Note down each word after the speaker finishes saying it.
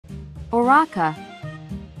Orca.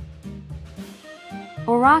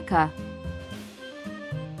 Orca.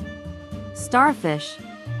 Starfish.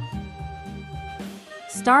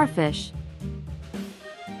 Starfish.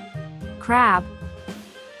 Crab.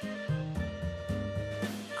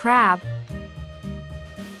 Crab.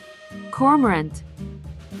 Cormorant.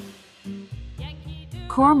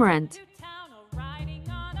 Cormorant.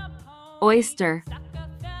 Oyster.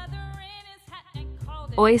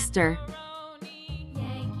 Oyster.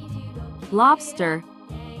 Lobster.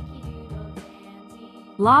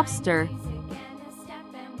 Lobster.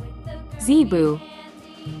 Zebu.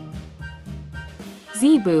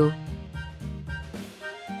 Zebu.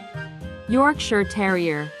 Yorkshire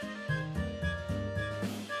Terrier.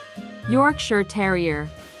 Yorkshire Terrier.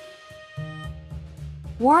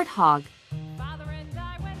 Warthog.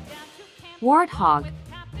 Warthog.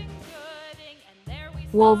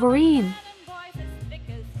 Wolverine.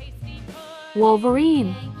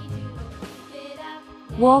 Wolverine.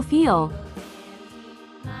 Wolfeel.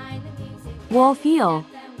 Wolfeel.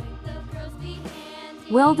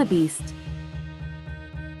 Wildebeest.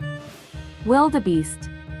 Wildebeest.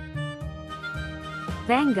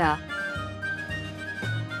 Vanga.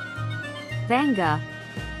 Vanga.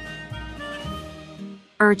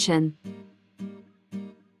 Urchin.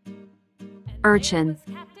 Urchin.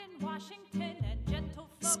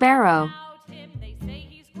 Sparrow.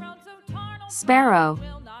 Sparrow.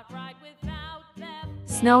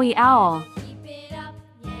 Snowy owl.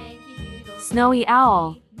 Snowy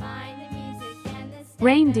owl.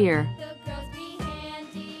 Reindeer.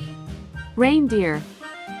 Reindeer.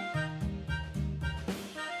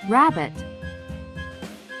 Rabbit.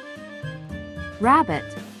 Rabbit.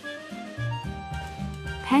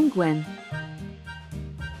 Penguin.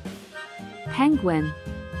 Penguin.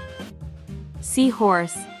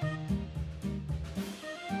 Seahorse.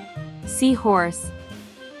 Seahorse.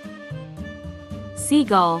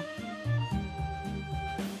 Seagull.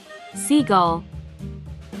 Seagull.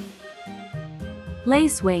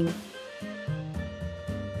 Lacewing.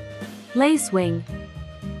 Lacewing.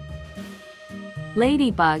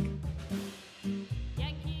 Ladybug.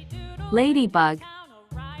 Ladybug.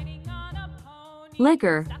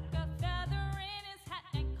 Licker.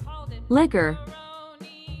 Licker.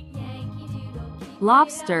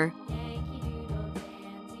 Lobster.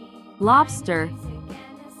 Lobster.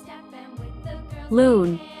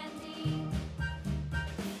 Loon.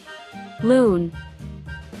 Loon.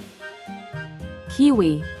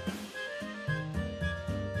 Kiwi.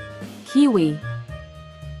 Kiwi.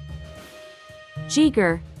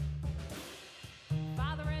 Jeager.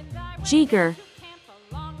 Jeager.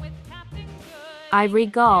 Ivory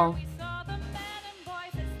gull.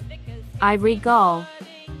 Ivory gull.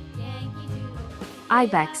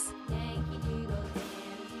 Ibex.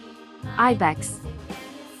 Ibex.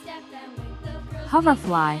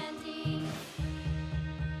 Hoverfly.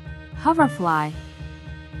 Hoverfly.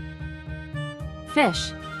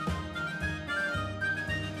 Fish.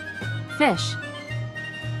 Fish.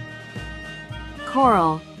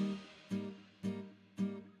 Coral.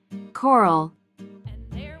 Coral.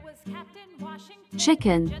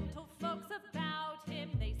 Chicken.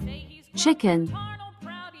 Chicken.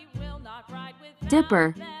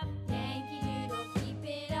 Dipper.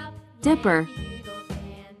 Dipper.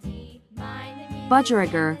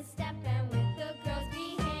 Budgerigar.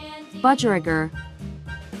 Budgerigar.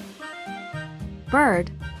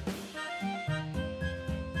 Bird.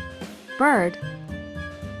 Bird.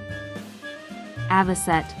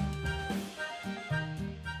 Avocet.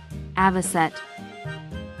 Avocet.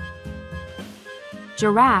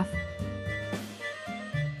 Giraffe.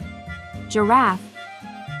 Giraffe.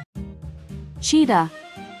 Cheetah.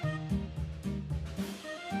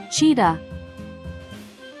 Cheetah.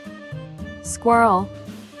 Squirrel.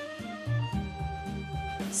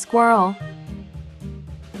 Squirrel.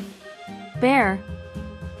 Bear.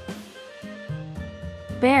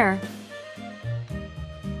 Bear.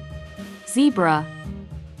 Zebra.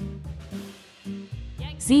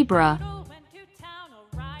 Zebra.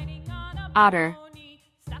 Otter.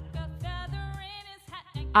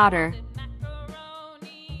 Otter.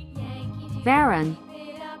 Varan.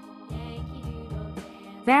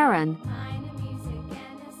 Varan.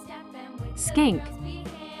 Skink.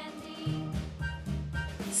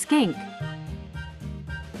 Skink.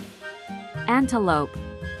 Antelope.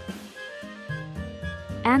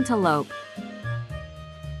 Antelope.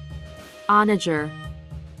 Onager.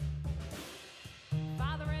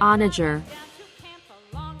 Onager.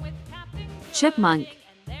 Chipmunk.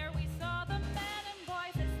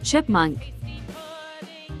 Chipmunk.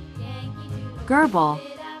 Gerbil.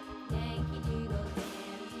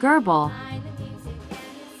 Gerbil.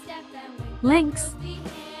 Lynx.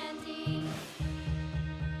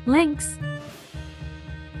 Lynx.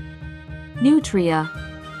 Nutria.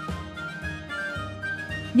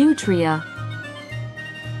 Nutria.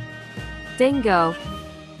 Dingo.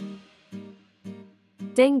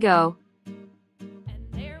 Dingo.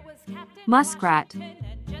 Muskrat.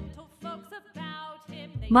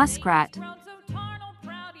 Muskrat.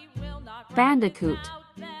 Bandicoot.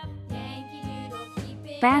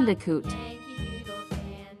 Bandicoot.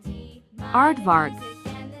 Aardvark.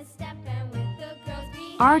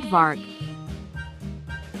 Aardvark.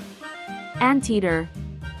 Anteater.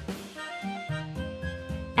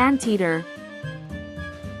 Anteater.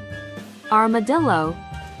 Armadillo.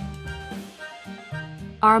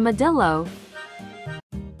 Armadillo.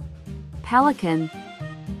 Pelican.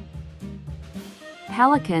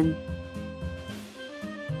 Pelican.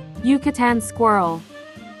 Yucatan squirrel.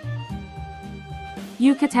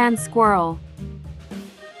 Yucatan squirrel.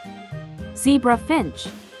 Zebra finch.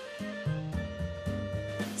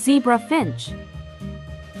 Zebra finch.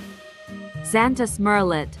 Xanthus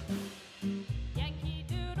merlet.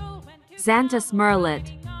 Xanthus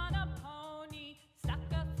merlet.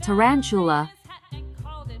 Tarantula.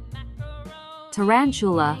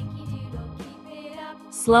 Tarantula.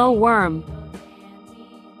 Slow worm.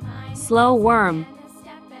 Slow worm.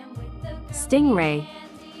 Stingray.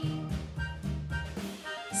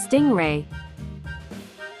 Stingray.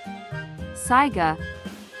 Saiga.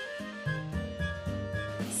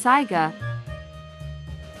 Saiga.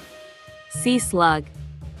 Sea slug.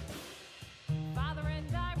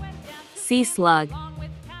 Sea slug.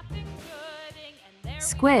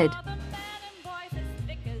 Squid.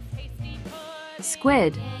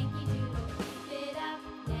 Squid.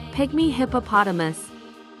 Pygmy hippopotamus.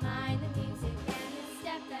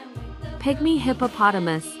 Pygmy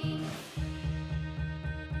hippopotamus.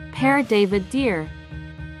 Pear-David deer.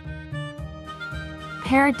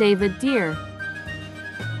 Pear-David deer.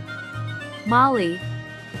 Molly.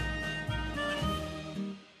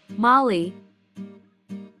 Molly.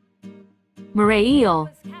 Moray eel.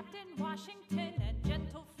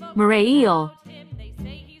 Moray eel.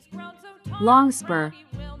 Longspur.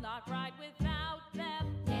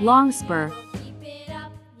 Longspur.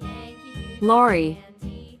 Lorry.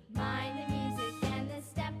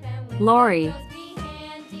 Lorry.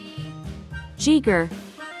 Jeager.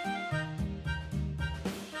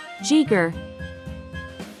 Jeager.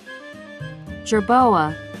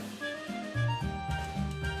 Jerboa.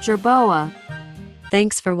 Jerboa.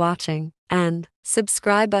 Thanks for watching, and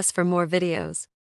subscribe us for more videos.